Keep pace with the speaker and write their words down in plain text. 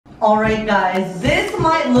Alright guys, this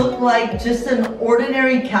might look like just an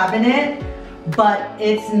ordinary cabinet, but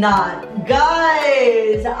it's not.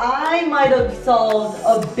 Guys, I might have solved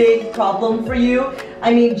a big problem for you.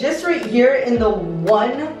 I mean, just right here in the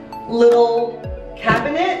one little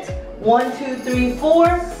cabinet, 1, 2, 3, 4,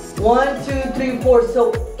 1, 2, 3, 4.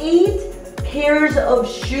 So 8 pairs of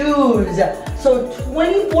shoes. So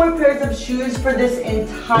 24 pairs of shoes for this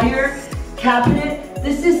entire cabinet.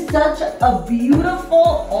 This is such a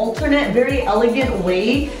beautiful, alternate, very elegant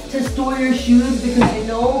way to store your shoes, because you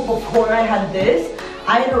know, before I had this,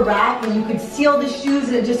 I had a rack and you could see all the shoes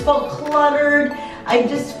and it just felt cluttered. I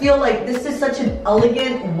just feel like this is such an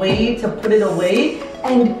elegant way to put it away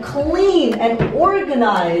and clean and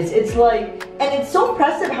organized. It's like, and it's so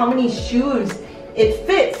impressive how many shoes it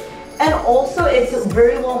fits. And also it's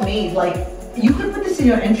very well made. Like, you could put this in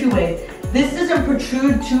your entryway. This doesn't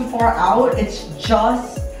protrude too far out. It's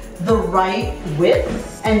just the right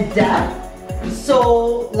width and depth.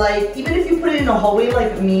 So like, even if you put it in a hallway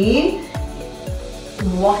like me,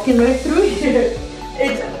 walking right through here,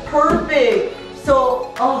 it's perfect.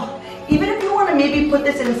 So, even if you want to maybe put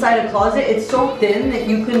this inside a closet, it's so thin that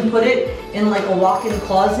you can put it in like a walk-in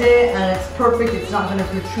closet and it's perfect. It's not going to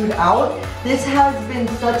protrude out. This has been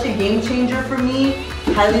such a game changer for me.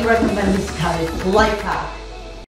 Highly recommend this, guys. Life hack.